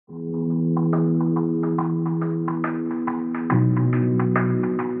Hi,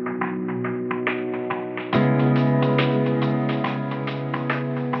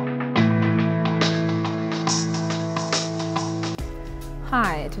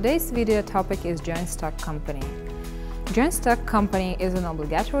 today's video topic is joint stock company. Joint stock company is an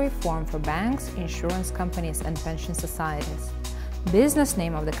obligatory form for banks, insurance companies and pension societies. Business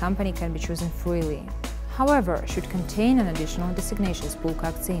name of the company can be chosen freely. However, should contain an additional designation spółka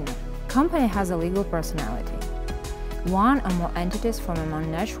akcyjna. Company has a legal personality. One or more entities from among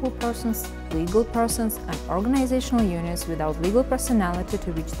natural persons, legal persons and organizational units without legal personality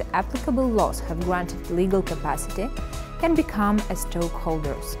to which the applicable laws have granted legal capacity can become as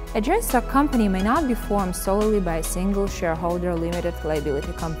stockholders. A joint stock company may not be formed solely by a single shareholder limited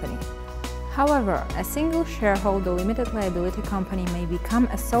liability company. However, a single shareholder limited liability company may become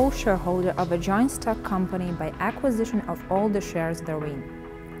a sole shareholder of a joint stock company by acquisition of all the shares therein.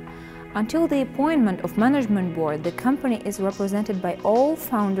 Until the appointment of management board, the company is represented by all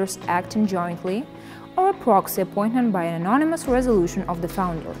founders acting jointly or a proxy appointed by an anonymous resolution of the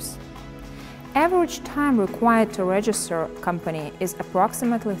founders. Average time required to register a company is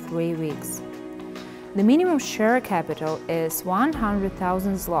approximately 3 weeks. The minimum share capital is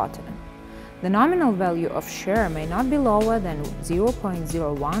 100,000 zloty. The nominal value of share may not be lower than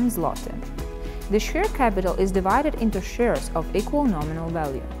 0.01 zloty. The share capital is divided into shares of equal nominal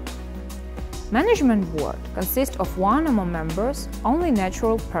value. Management board consists of one or more members, only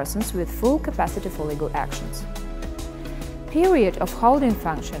natural persons with full capacity for legal actions. Period of holding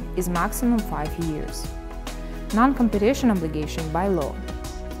function is maximum 5 years. Non-competition obligation by law.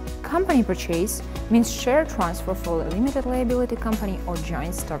 Company purchase means share transfer for a limited liability company or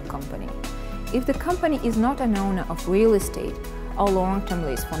joint stock company. If the company is not an owner of real estate or long-term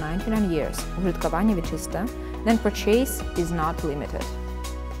lease for 99 years, użytkowanie wieczyste, then purchase is not limited.